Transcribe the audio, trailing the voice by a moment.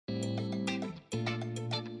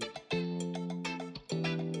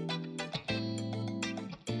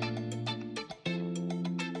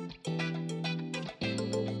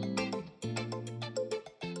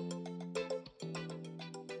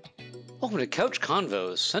Welcome to Couch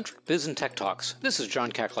Convos, Centric Biz and Tech Talks. This is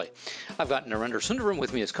John Cackley. I've got Narendra Sundaram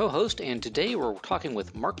with me as co-host, and today we're talking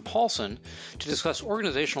with Mark Paulson to discuss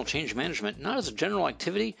organizational change management, not as a general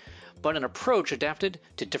activity, but an approach adapted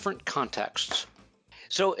to different contexts.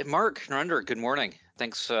 So, Mark, Narendra, good morning.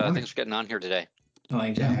 Thanks for getting on here today.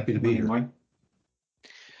 Happy to be here. Mike.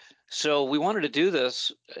 So we wanted to do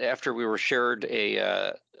this after we were shared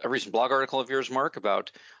a recent blog article of yours, Mark,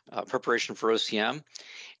 about preparation for OCM.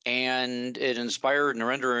 And it inspired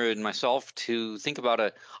Narendra and myself to think about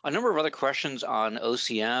a number of other questions on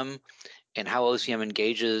OCM and how OCM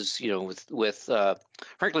engages, with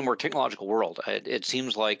frankly, more technological world. It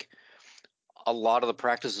seems like a lot of the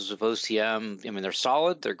practices of OCM, they're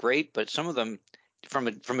solid, they're great, but some of them, from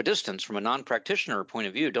a distance, from a non-practitioner point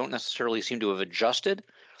of view, don't necessarily seem to have adjusted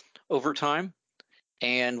over time.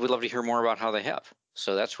 And we'd love to hear more about how they have.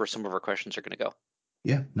 So that's where some of our questions are going to go.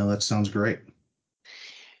 Yeah, no, that sounds great.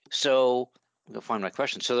 So I'm going to find my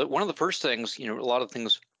question. So one of the first things, a lot of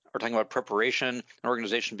things are talking about preparation, an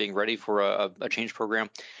organization being ready for a change program.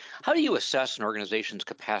 How do you assess an organization's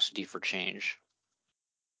capacity for change?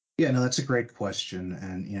 Yeah, no, that's a great question.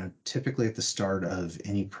 And, typically at the start of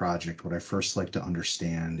any project, what I first like to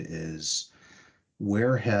understand is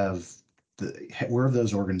where have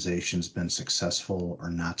those organizations been successful or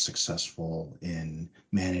not successful in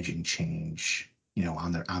managing change,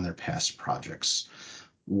 on their past projects.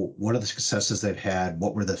 What are the successes they've had?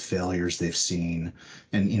 What were the failures they've seen?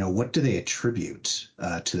 And, what do they attribute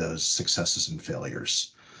to those successes and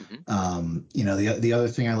failures? Mm-hmm. The other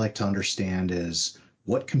thing I like to understand is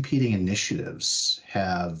what competing initiatives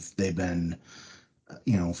have they been,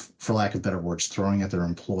 for lack of better words, throwing at their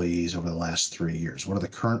employees over the last 3 years? What are the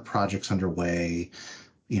current projects underway?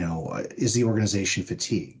 Is the organization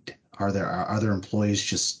fatigued? Are their employees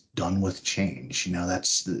just done with change?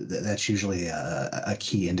 That's usually a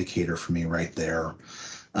key indicator for me right there.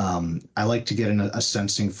 I like to get a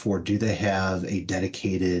sensing for, do they have a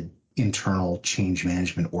dedicated internal change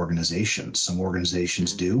management organization? Some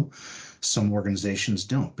organizations do, some organizations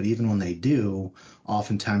don't. But even when they do,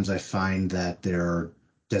 oftentimes I find that their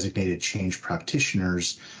designated change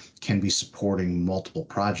practitioners can be supporting multiple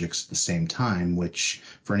projects at the same time, which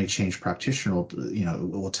for any change practitioner,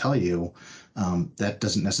 will tell you that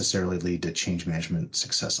doesn't necessarily lead to change management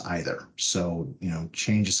success either. So,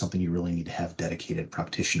 change is something you really need to have dedicated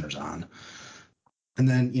practitioners on. And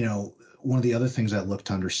then, one of the other things I look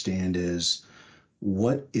to understand is,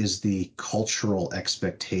 what is the cultural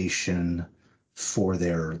expectation for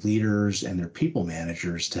their leaders and their people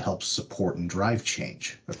managers to help support and drive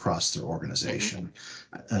change across their organization?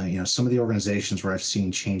 Mm-hmm. Some of the organizations where I've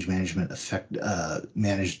seen change management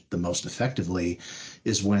managed the most effectively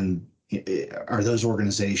are those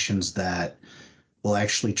organizations that will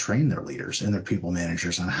actually train their leaders and their people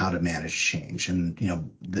managers on how to manage change. And,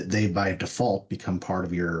 they by default become part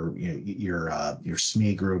of your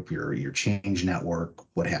SME group, your change network,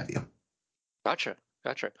 what have you. Gotcha.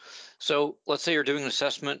 So let's say you're doing an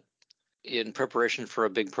assessment in preparation for a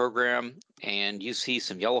big program and you see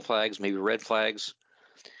some yellow flags, maybe red flags.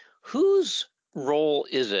 Whose role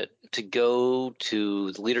is it to go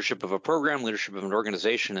to the leadership of a program, leadership of an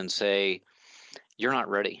organization, and say, you're not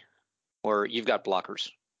ready, or you've got blockers?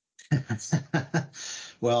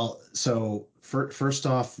 Well, so first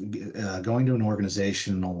off, going to an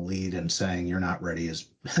organizational lead and saying you're not ready is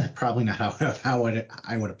probably not how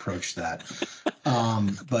I would approach that.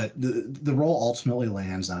 But the role ultimately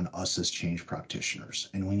lands on us as change practitioners,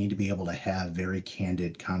 and we need to be able to have very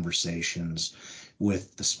candid conversations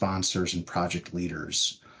with the sponsors and project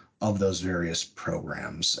leaders of those various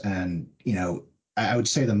programs. And, I would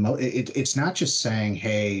say it's not just saying,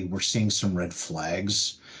 hey, we're seeing some red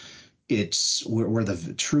flags. It's where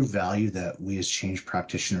the true value that we as change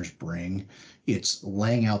practitioners bring. It's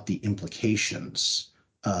laying out the implications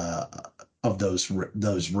of those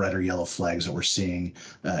red or yellow flags that we're seeing,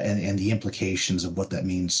 and the implications of what that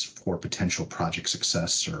means for potential project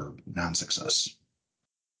success or non-success.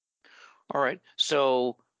 All right.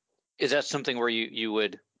 So is that something where you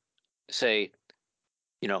would say,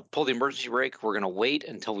 pull the emergency brake, we're going to wait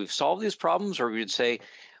until we've solved these problems? Or we'd say,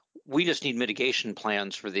 we just need mitigation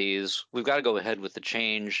plans for these. We've got to go ahead with the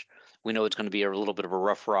change. We know it's going to be a little bit of a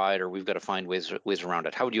rough ride, or we've got to find ways around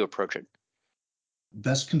it. How would you approach it?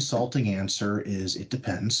 Best consulting answer is it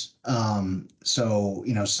depends. So,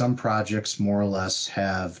 some projects more or less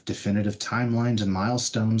have definitive timelines and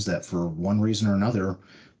milestones that for one reason or another,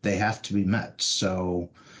 they have to be met. So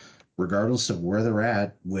regardless of where they're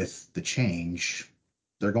at with the change,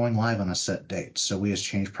 they're going live on a set date. So we as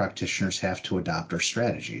change practitioners have to adopt our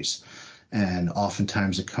strategies. And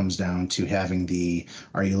oftentimes it comes down to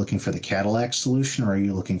are you looking for the Cadillac solution or are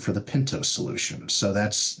you looking for the Pinto solution? So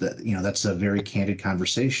that's a very candid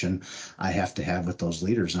conversation I have to have with those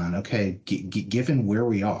leaders on, okay, given where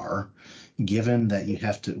we are, given that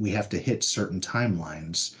we have to hit certain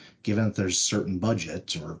timelines, given that there's certain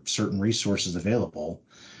budgets or certain resources available,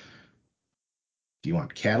 do you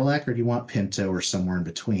want Cadillac or do you want Pinto or somewhere in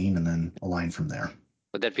between, and then align from there?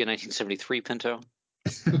 Would that be a 1973 Pinto?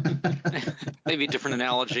 Maybe a different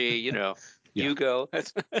analogy, Yeah. Yugo.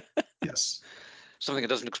 Yes. Something that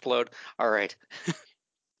doesn't explode. All right.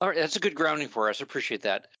 All right, that's a good grounding for us. I appreciate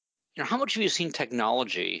that. How much have you seen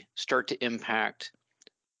technology start to impact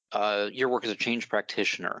your work as a change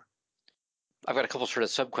practitioner? I've got a couple sort of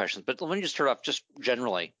sub questions, but let me just start off just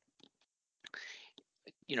generally.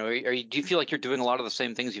 Do you feel like you're doing a lot of the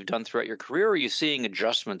same things you've done throughout your career, or are you seeing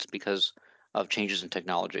adjustments because of changes in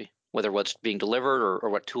technology, whether what's being delivered or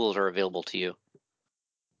what tools are available to you?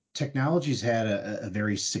 Technology's had a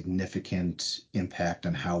very significant impact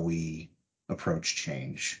on how we approach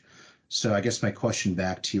change. So I guess my question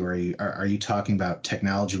back to you, are you talking about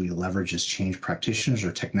technology we leverage as change practitioners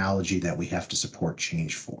or technology that we have to support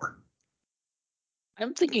change for?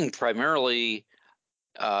 I'm thinking primarily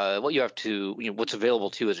what you have to, what's available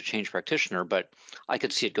to you as a change practitioner, but I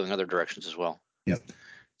could see it going other directions as well. Yep.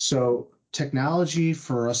 So technology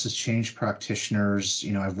for us as change practitioners,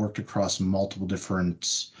 I've worked across multiple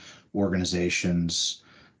different organizations.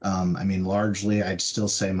 Largely, I'd still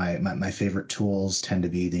say my favorite tools tend to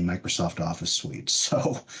be the Microsoft Office suite.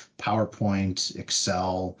 So PowerPoint,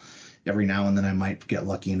 Excel. Every now and then I might get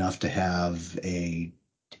lucky enough to have a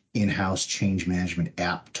in-house change management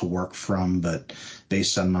app to work from, but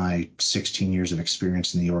based on my 16 years of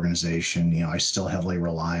experience in the organization, I still heavily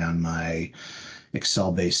rely on my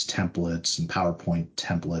Excel-based templates and PowerPoint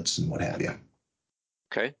templates and what have you.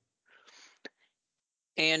 Okay.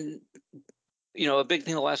 And a big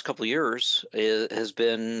thing the last couple of years has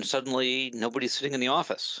been suddenly nobody's sitting in the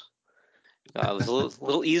office. It was a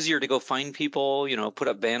little easier to go find people, put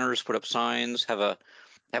up banners, put up signs, have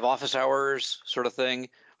office hours sort of thing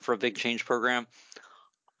for a big change program.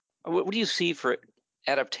 What do you see for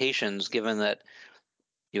adaptations given that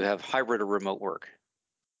you have hybrid or remote work?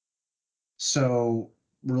 So,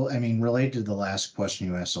 related to the last question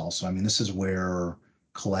you asked also, this is where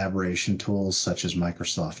collaboration tools such as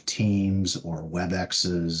Microsoft Teams or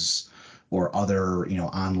WebExes or other,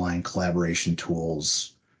 online collaboration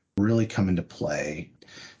tools really come into play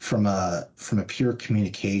from a pure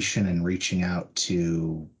communication and reaching out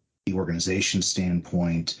to the organization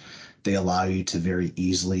standpoint. They allow you to very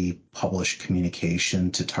easily publish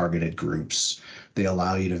communication to targeted groups. They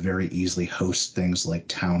allow you to very easily host things like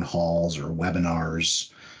town halls or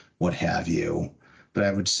webinars, what have you. But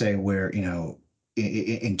I would say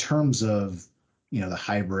in terms of, the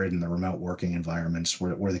hybrid and the remote working environments,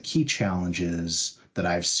 where the key challenges that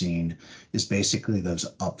I've seen is basically those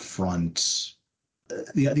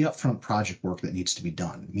the upfront project work that needs to be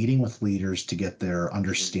done, meeting with leaders to get their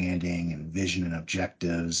understanding and vision and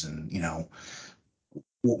objectives and,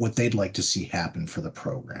 what they'd like to see happen for the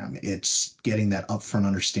program. It's getting that upfront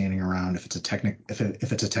understanding around if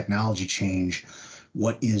it's a technology change,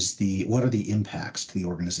 what are the impacts to the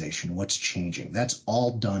organization? What's changing? That's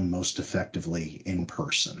all done most effectively in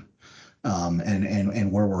person.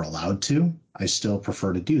 And where we're allowed to, I still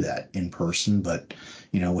prefer to do that in person, but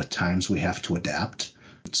with times we have to adapt.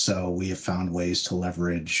 So we have found ways to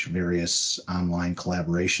leverage various online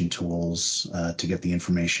collaboration tools to get the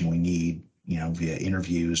information we need, via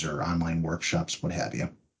interviews or online workshops, what have you.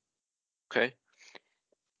 Okay.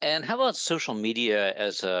 And how about social media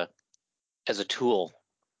as a tool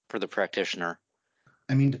for the practitioner?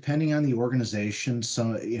 Depending on the organization,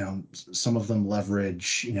 some of them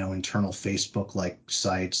leverage, internal Facebook like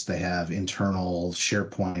sites. They have internal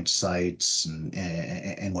SharePoint sites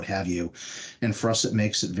and what have you. And for us, it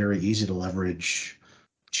makes it very easy to leverage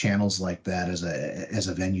channels like that as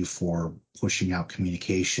a venue for pushing out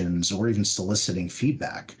communications or even soliciting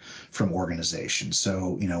feedback from organizations.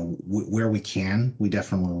 So, where we can, we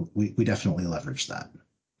definitely leverage that.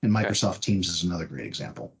 And Microsoft Teams is another great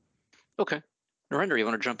example. Okay. Narendra, you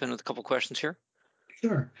want to jump in with a couple questions here?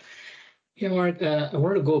 Sure. Yeah, Mark, I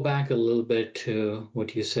wanted to go back a little bit to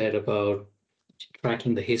what you said about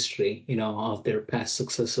tracking the history, of their past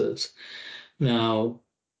successes. Now,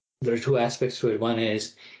 there are two aspects to it. One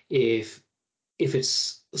is if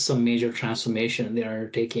it's some major transformation they're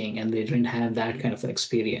undertaking and they didn't have that kind of an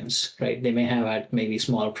experience, right? They may have had maybe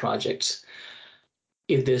small projects.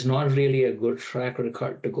 If there's not really a good track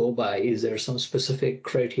record to go by, is there some specific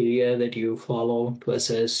criteria that you follow to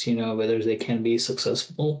assess, whether they can be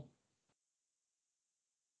successful?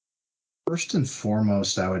 First and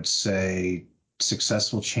foremost, I would say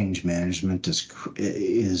successful change management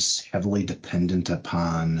is heavily dependent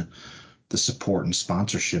upon the support and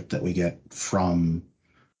sponsorship that we get from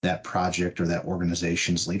that project or that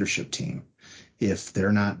organization's leadership team. If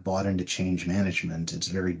they're not bought into change management, it's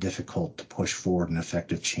very difficult to push forward an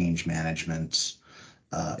effective change management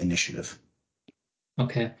initiative.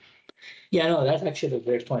 Okay. Yeah, no, that's actually a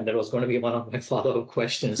great point. That was going to be one of my follow-up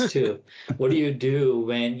questions too. What do you do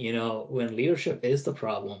when, when leadership is the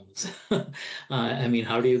problems? I mean,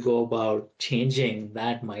 how do you go about changing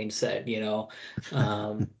that mindset,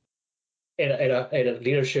 Um, at a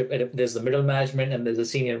leadership, there's the middle management and there's the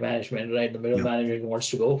senior management, right? The middle Yep. management wants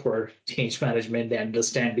to go for change management. They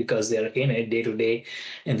understand because they're in it day to day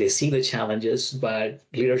and they see the challenges, but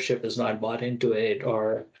leadership is not bought into it,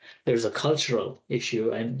 or there's a cultural issue.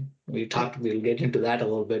 And we'll get into that a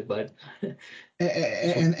little bit, but so,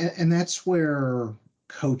 And that's where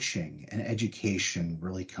coaching and education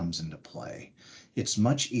really comes into play. It's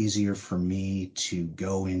much easier for me to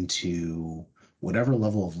go into whatever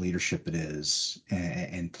level of leadership it is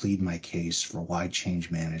and plead my case for why change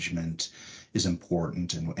management is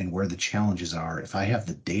important and where the challenges are if I have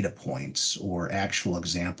the data points or actual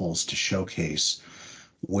examples to showcase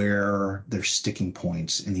where there's sticking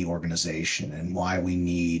points in the organization and why we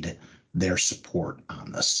need their support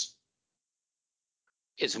on this.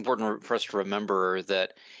 It's important for us to remember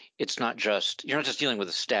that you're not just dealing with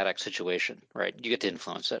a static situation, right? You get to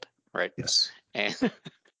influence it, right? Yes. And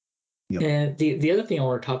Yep. and the other thing I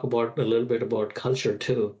want to talk about a little bit about culture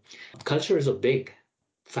too. Culture is a big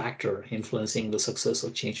factor influencing the success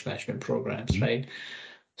of change management programs, Mhm. right?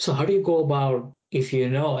 So how do you go about if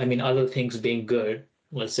I mean, other things being good,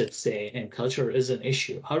 let's just say, and culture is an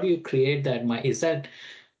issue? How do you create that?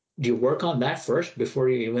 Do you work on that first before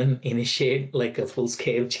you even initiate like a full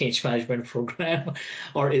scale change management program?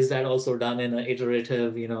 Or is that also done in an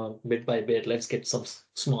iterative, bit by bit, let's get some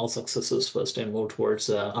small successes first and move towards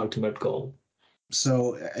the ultimate goal?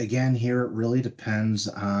 So again, here it really depends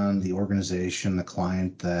on the organization, the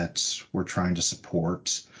client that we're trying to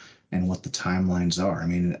support, and what the timelines are. I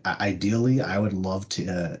mean, ideally, I would love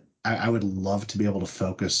to be able to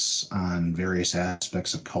focus on various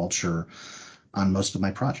aspects of culture on most of my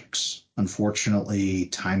projects. Unfortunately,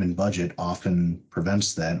 time and budget often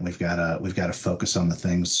prevents that. And we've got to focus on the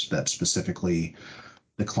things that specifically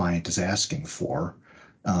the client is asking for.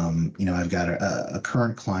 I've got a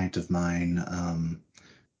current client of mine.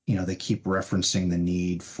 They keep referencing the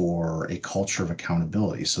need for a culture of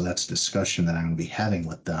accountability. So that's a discussion that I'm going to be having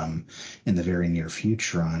with them in the very near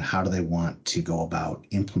future on how do they want to go about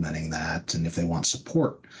implementing that and if they want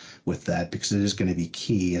support with that, because it is going to be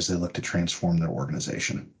key as they look to transform their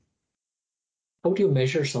organization. How do you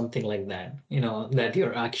measure something like that? That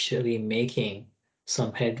you're actually making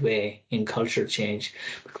some headway in culture change?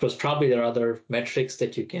 Because probably there are other metrics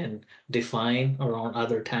that you can define around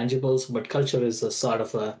other tangibles, but culture is a sort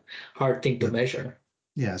of a hard thing to Yep. measure.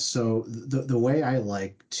 Yeah. So the way I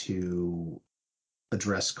like to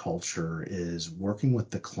address culture is working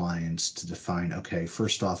with the clients to define, okay,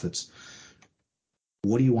 first off, it's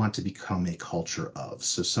what do you want to become a culture of?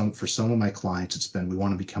 So for some of my clients, it's been we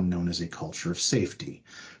want to become known as a culture of safety.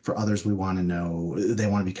 For others, they want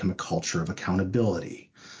to become a culture of accountability,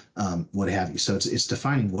 what have you. So it's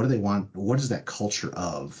defining what do they want, what is that culture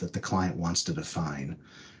of that the client wants to define,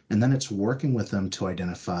 and then it's working with them to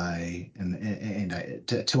identify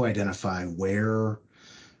to identify what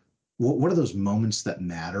are those moments that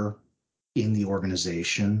matter in the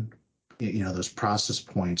organization, those process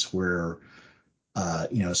points where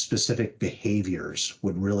specific behaviors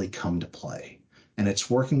would really come to play. And it's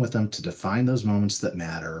working with them to define those moments that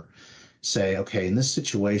matter. Say, okay, in this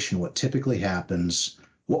situation, what typically happens,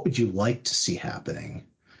 what would you like to see happening?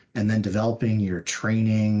 And then developing your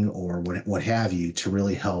training or what have you to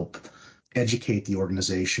really help educate the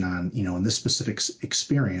organization on, in this specific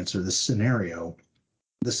experience or this scenario,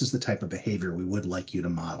 this is the type of behavior we would like you to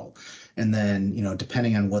model. And then,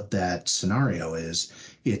 depending on what that scenario is,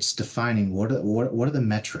 it's defining what are the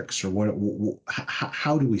metrics or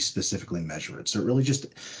how do we specifically measure it. So it really just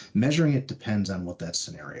measuring it depends on what that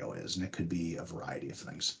scenario is, and it could be a variety of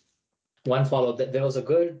things. One follow that there was a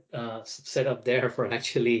good setup there for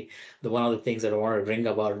actually one of the things that I wanted to bring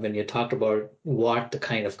about when you talked about what the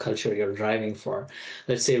kind of culture you're driving for.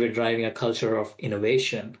 Let's say we're driving a culture of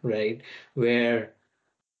innovation, right? Where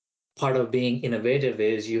part of being innovative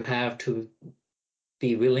is you have to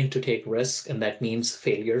be willing to take risks, and that means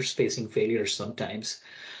facing failures sometimes.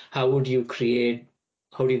 How would you create,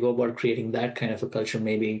 how do you go about creating that kind of a culture?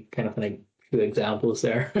 Maybe kind of like a few examples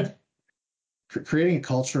there. Creating a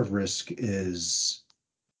culture of risk is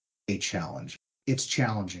a challenge. It's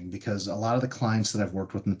challenging because a lot of the clients that I've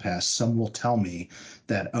worked with in the past, some will tell me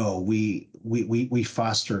that, oh, we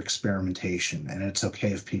foster experimentation and it's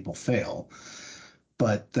okay if people fail.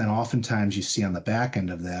 But then oftentimes you see on the back end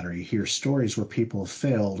of that, or you hear stories where people have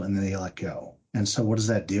failed and then they let go. And so what does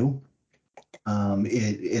that do?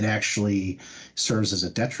 It actually serves as a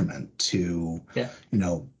detriment to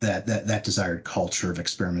that desired culture of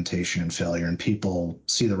experimentation and failure, and people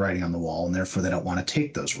see the writing on the wall, and therefore they don't want to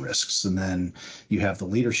take those risks. And then you have the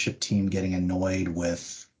leadership team getting annoyed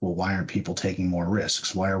with, well, why aren't people taking more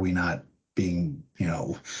risks? Why are we not being,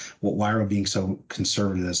 why are we being so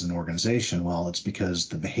conservative as an organization? Well, it's because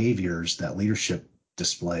the behaviors that leadership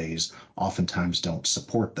displays oftentimes don't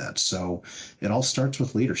support that. So it all starts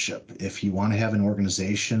with leadership. If you want to have an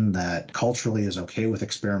organization that culturally is okay with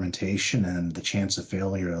experimentation and the chance of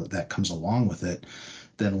failure that comes along with it,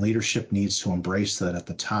 then leadership needs to embrace that at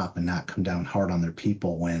the top and not come down hard on their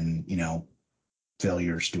people when,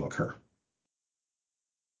 failures do occur.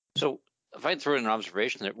 So if I throw in an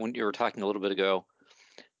observation that when you were talking a little bit ago,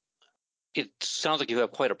 it sounds like you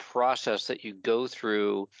have quite a process that you go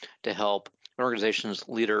through to help organizations,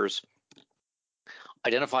 leaders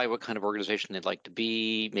identify what kind of organization they'd like to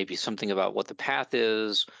be, maybe something about what the path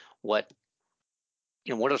is, what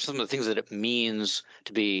are some of the things that it means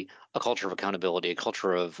to be a culture of accountability, a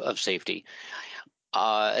culture of safety.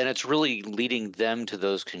 And it's really leading them to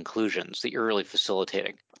those conclusions that you're really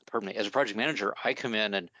facilitating. Pardon me. As a project manager, I come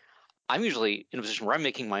in and I'm usually in a position where I'm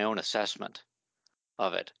making my own assessment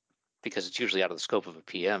of it, because it's usually out of the scope of a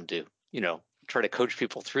PM to, try to coach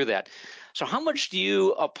people through that. So how much do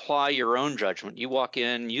you apply your own judgment? You walk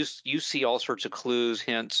in, you see all sorts of clues,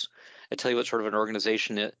 hints, I tell you what sort of an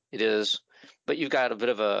organization it is, but you've got a bit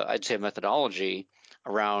of I'd say a methodology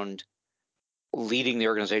around leading the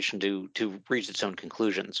organization to reach its own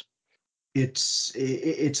conclusions. It's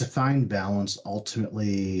a fine balance.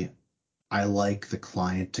 Ultimately, I like the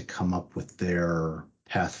client to come up with their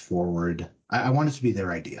path forward. I want it to be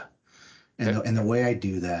their idea. And the way I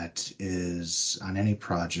do that is on any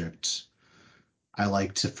project, I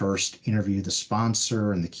like to first interview the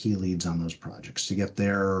sponsor and the key leads on those projects to get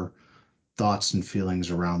their thoughts and feelings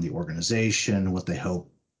around the organization, what they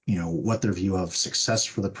hope, what their view of success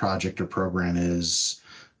for the project or program is,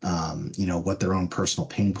 what their own personal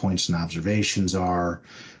pain points and observations are.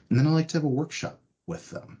 And then I like to have a workshop with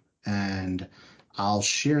them. And I'll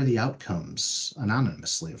share the outcomes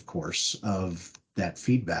anonymously, of course, of that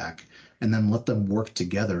feedback, and then let them work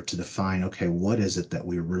together to define, okay, what is it that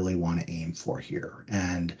we really want to aim for here?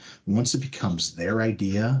 And once it becomes their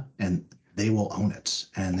idea, and they will own it.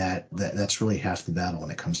 And that's really half the battle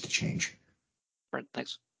when it comes to change. Right,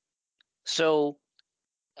 thanks. So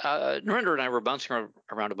Narendra and I were bouncing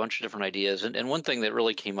around a bunch of different ideas. And one thing that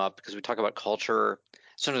really came up, because we talk about culture,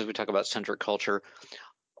 sometimes we talk about centric culture.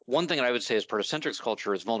 One thing that I would say as part of centric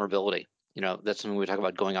culture is vulnerability. That's something we talk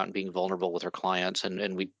about, going out and being vulnerable with our clients,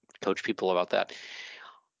 and we coach people about that.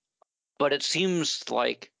 But it seems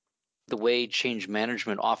like the way change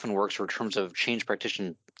management often works, or in terms of change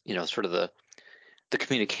practitioner, sort of the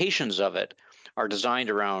communications of it are designed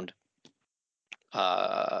around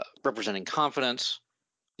representing confidence,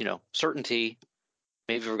 certainty.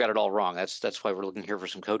 Maybe we've got it all wrong. That's why we're looking here for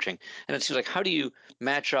some coaching. And it seems like, how do you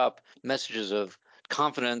match up messages of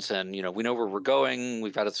confidence and, we know where we're going,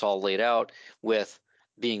 we've got it all laid out, with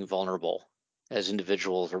being vulnerable as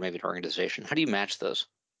individuals or maybe an organization? How do you match those?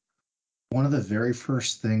 One of the very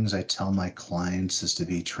first things I tell my clients is to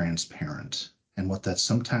be transparent. And what that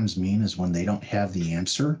sometimes means is when they don't have the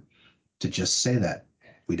answer, to just say that.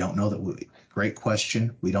 We don't know that. Great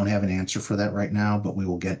question. We don't have an answer for that right now, but we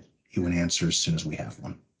will get you an answer as soon as we have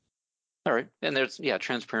one. All right. And there's,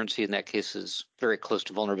 transparency in that case is very close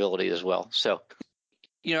to vulnerability as well. So,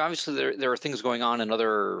 obviously there are things going on in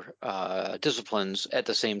other disciplines at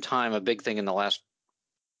the same time. A big thing in the last,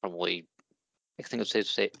 probably, I think it's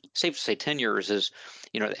safe to say 10 years is,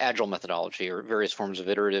 agile methodology, or various forms of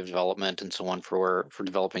iterative development and so on for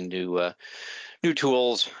developing new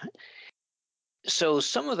tools. So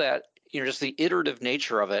some of that, just the iterative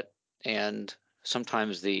nature of it, and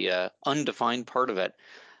sometimes the undefined part of it,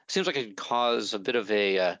 seems like it could cause a bit of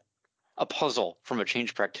a puzzle from a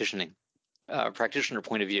change practitioner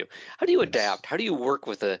point of view. How do you adapt? How do you work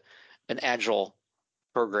with an agile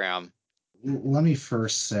program? Let me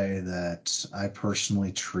first say that I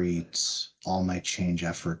personally treat all my change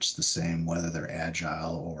efforts the same, whether they're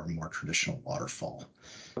agile or more traditional waterfall.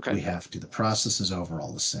 Okay. The process is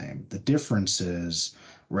overall the same. The difference is,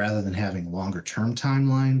 rather than having longer term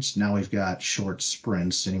timelines, now we've got short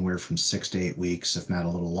sprints, anywhere from 6 to 8 weeks, if not a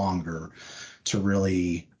little longer, to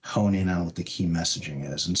really hone in on what the key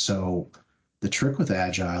messaging is. And so the trick with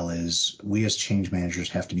Agile is we as change managers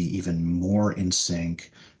have to be even more in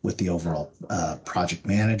sync with the overall project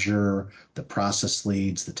manager, the process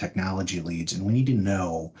leads, the technology leads. And we need to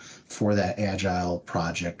know for that Agile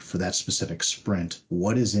project, for that specific sprint,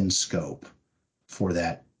 what is in scope for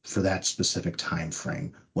that specific time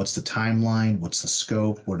frame. What's the timeline? What's the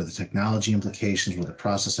scope? What are the technology implications? What are the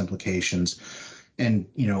process implications? And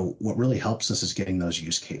what really helps us is getting those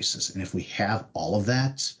use cases. And if we have all of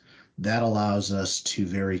that, that allows us to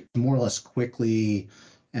very more or less quickly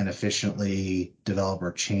and efficiently develop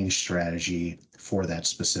our change strategy for that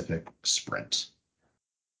specific sprint.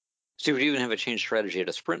 So you would even have a change strategy at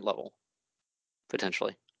a sprint level,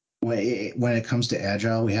 potentially. When it comes to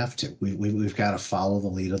Agile, we have to. We've got to follow the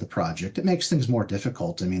lead of the project. It makes things more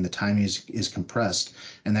difficult. I mean, the time is compressed,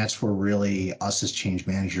 and that's where really us as change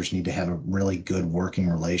managers need to have a really good working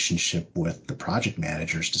relationship with the project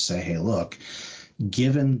managers to say, hey, look,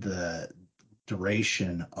 given the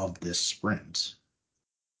duration of this sprint,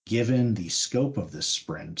 given the scope of this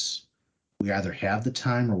sprint, we either have the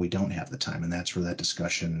time or we don't have the time, and that's where that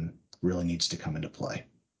discussion really needs to come into play.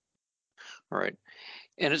 All right.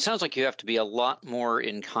 And it sounds like you have to be a lot more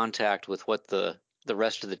in contact with what the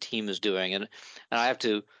rest of the team is doing. And I have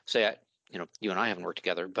to say, you and I haven't worked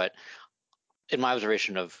together, but in my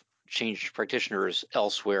observation of change practitioners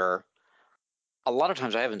elsewhere, a lot of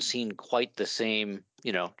times I haven't seen quite the same,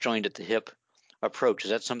 joined at the hip approach.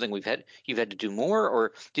 Is that something you've had to do more,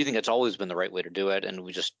 or do you think it's always been the right way to do it, and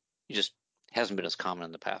it just hasn't been as common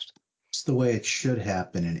in the past? It's the way it should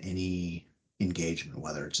happen in any engagement,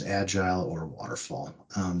 whether it's Agile or waterfall.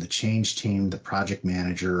 The change team, the project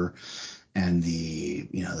manager, and the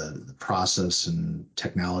process and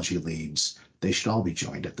technology leads, they should all be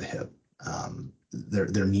joined at the hip.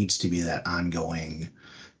 There needs to be that ongoing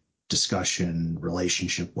discussion,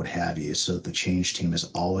 relationship, what have you, so that the change team is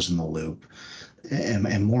always in the loop,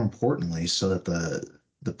 and more importantly, so that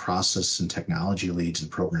the process and technology leads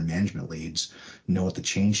and program management leads know what the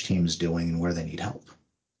change team is doing and where they need help.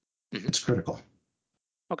 Mm-hmm. It's critical.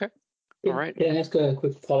 Okay. All right. Can I ask a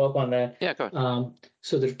quick follow-up on that? Yeah, go ahead.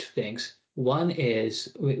 So there are two things. One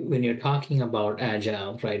is when you're talking about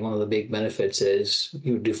Agile, right? One of the big benefits is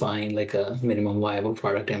you define like a minimum viable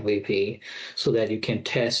product MVP so that you can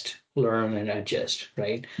test, learn, and adjust,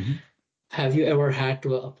 right? Mm-hmm. Have you ever had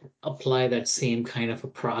to apply that same kind of a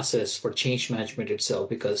process for change management itself?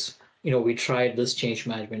 Because, we tried this change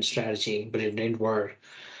management strategy, but it didn't work.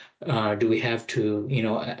 Do we have to,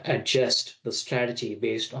 adjust the strategy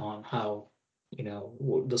based on how,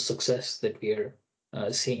 the success that we are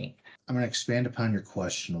seeing? I'm going to expand upon your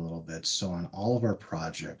question a little bit. So on all of our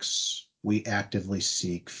projects, we actively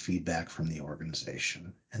seek feedback from the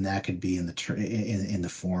organization, and that could be in the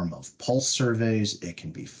form of pulse surveys. It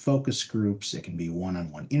can be focus groups. It can be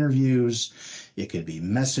one-on-one interviews. It could be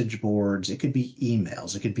message boards. It could be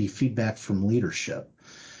emails. It could be feedback from leadership.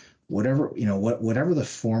 Whatever the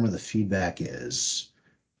form of the feedback is,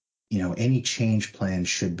 any change plan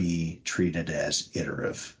should be treated as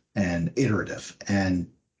iterative. And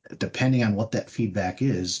depending on what that feedback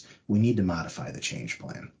is, we need to modify the change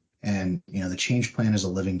plan. And, the change plan is a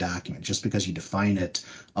living document. Just because you define it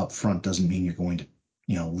up front doesn't mean you're going to,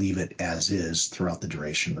 leave it as is throughout the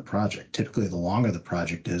duration of the project. Typically, the longer the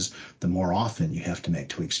project is, the more often you have to make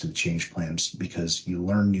tweaks to the change plans because you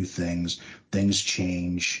learn new things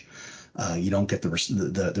change. You don't get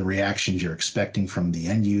the reactions you're expecting from the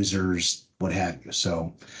end users, what have you.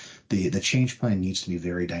 So the change plan needs to be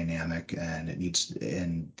very dynamic, and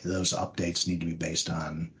those updates need to be based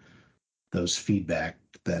on those feedback,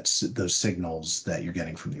 those signals that you're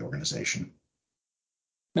getting from the organization.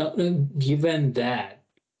 Now, given that,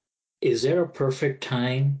 is there a perfect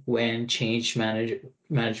time when change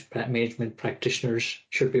management practitioners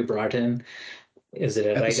should be brought in? Is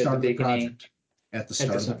it right at the beginning? At the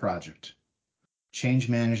start of the project. Change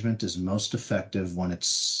management is most effective when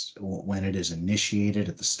it is initiated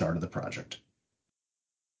at the start of the project.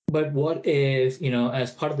 But what if,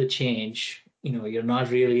 as part of the change, you're not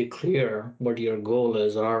really clear what your goal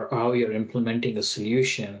is or how you're implementing a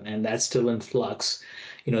solution, and that's still in flux.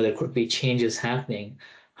 There could be changes happening.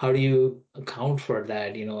 How do you account for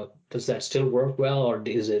that? Does that still work well, or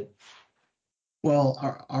is it?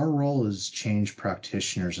 Well, our role as change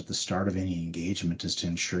practitioners at the start of any engagement is to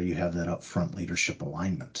ensure you have that upfront leadership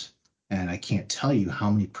alignment. And I can't tell you how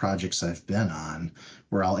many projects I've been on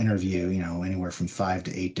where I'll interview, anywhere from 5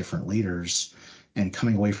 to 8 different leaders. And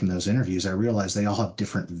coming away from those interviews, I realized they all have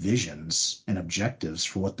different visions and objectives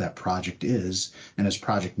for what that project is. And as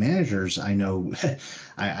project managers, I know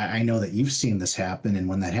I know that you've seen this happen. And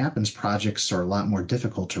when that happens, projects are a lot more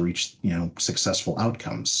difficult to reach, successful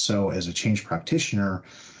outcomes. So as a change practitioner,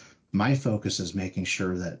 my focus is making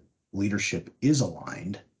sure that leadership is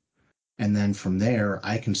aligned. And then from there,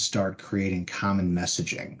 I can start creating common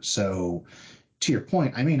messaging. So to your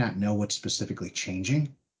point, I may not know what's specifically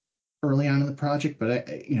changing early on in the project, but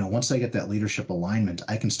once I get that leadership alignment,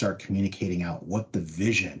 I can start communicating out what the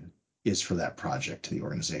vision is for that project to the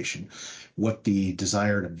organization, what the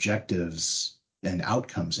desired objectives and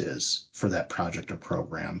outcomes is for that project or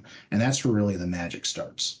program. And that's where really the magic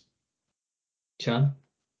starts. John?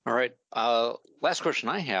 All right. Last question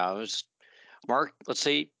I have is, Mark, let's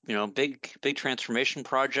say, big transformation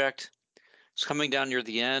project. It's coming down near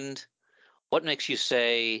the end. What makes you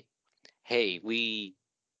say, hey,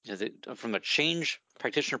 from a change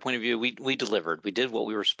practitioner point of view, we delivered. We did what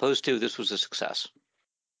we were supposed to. This was a success.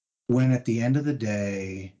 When at the end of the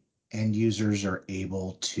day, end users are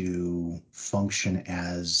able to function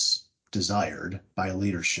as desired by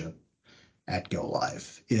leadership at go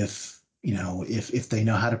live. If they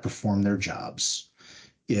know how to perform their jobs,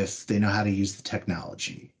 if they know how to use the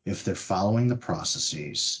technology, if they're following the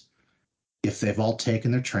processes, if they've all taken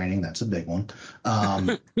their training, that's a big one. At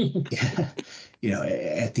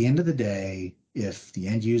the end of the day, if the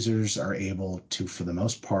end users are able to, for the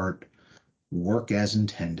most part, work as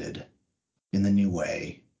intended in the new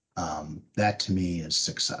way, that to me is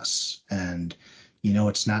success. And,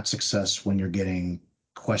 it's not success when you're getting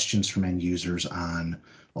questions from end users on,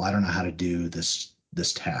 well, I don't know how to do this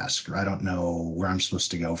task, or I don't know where I'm supposed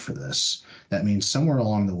to go for this. That means somewhere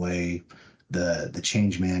along the way, the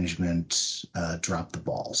change management dropped the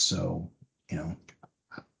ball. So,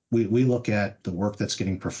 we look at the work that's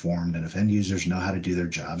getting performed, and if end users know how to do their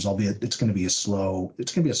jobs, albeit it's going to be a slow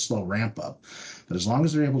ramp up, but as long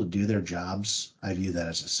as they're able to do their jobs, I view that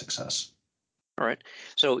as a success. All right.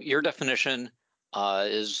 So your definition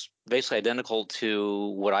is basically identical to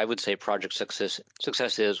what I would say project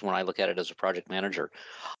success is when I look at it as a project manager.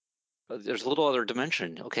 There's a little other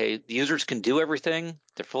dimension. Okay, the users can do everything.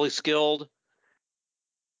 They're fully skilled,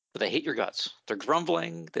 but they hate your guts. They're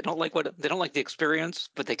grumbling. They don't like the experience,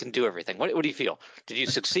 but they can do everything. What do you feel? Did you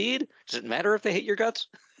succeed? Does it matter if they hate your guts?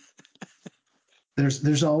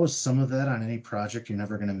 There's always some of that on any project. You're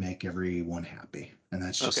never going to make everyone happy. And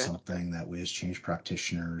that's just something that we as change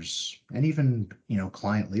practitioners and even,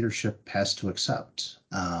 client leadership has to accept.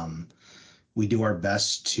 We do our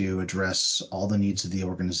best to address all the needs of the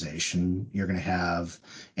organization. You're going to have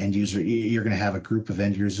you're going to have a group of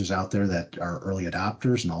end users out there that are early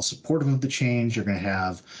adopters and all supportive of the change. You're going to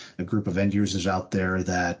have a group of end users out there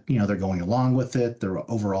that, they're going along with it. They're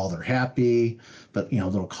happy, but, a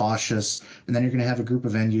little cautious. And then you're going to have a group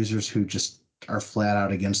of end users who just are flat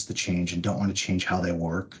out against the change and don't want to change how they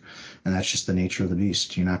work. And that's just the nature of the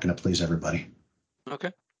beast. You're not going to please everybody.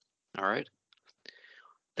 Okay. All right.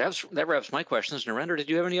 That wraps my questions. Narendra, did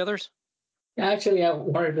you have any others? Actually, I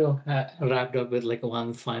wanted to wrap up with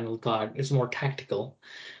one final thought. It's more tactical.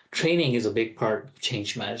 Training is a big part of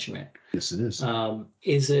change management. Yes, it is.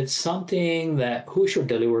 Is it something who should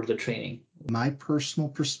deliver the training? My personal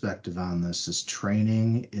perspective on this is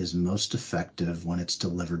training is most effective when it's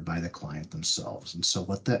delivered by the client themselves. And so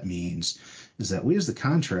what that means is that we as the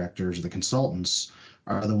contractors, the consultants,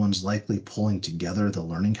 are the ones likely pulling together the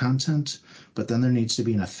learning content, but then there needs to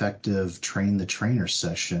be an effective train the trainer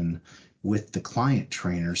session with the client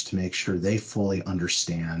trainers to make sure they fully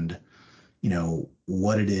understand,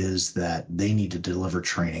 what it is that they need to deliver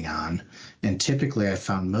training on. And typically I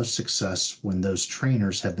found most success when those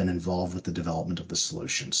trainers have been involved with the development of the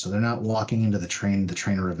solution. So they're not walking into the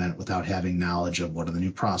trainer event without having knowledge of what are the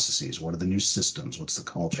new processes, what are the new systems, what's the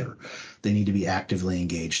culture. They need to be actively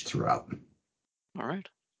engaged throughout. All right.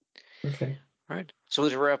 Okay. All right. So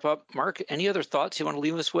to wrap up, Mark, any other thoughts you want to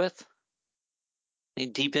leave us with? Any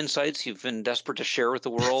deep insights you've been desperate to share with the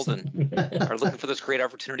world and are looking for this great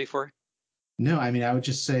opportunity for? No, I mean, I would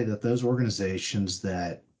just say that those organizations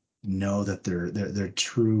that know that their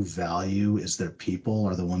true value is their people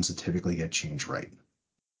are the ones that typically get change right.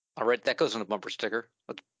 All right. That goes on a bumper sticker.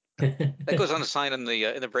 That goes on a sign in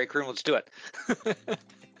the break room. Let's do it.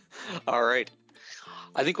 All right.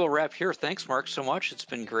 I think we'll wrap here. Thanks, Mark, so much. It's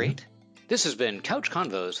been great. This has been Couch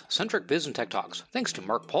Convos, Centric Biz and Tech Talks. Thanks to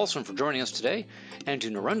Mark Paulson for joining us today, and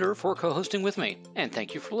to Narendra for co-hosting with me. And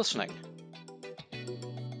thank you for listening.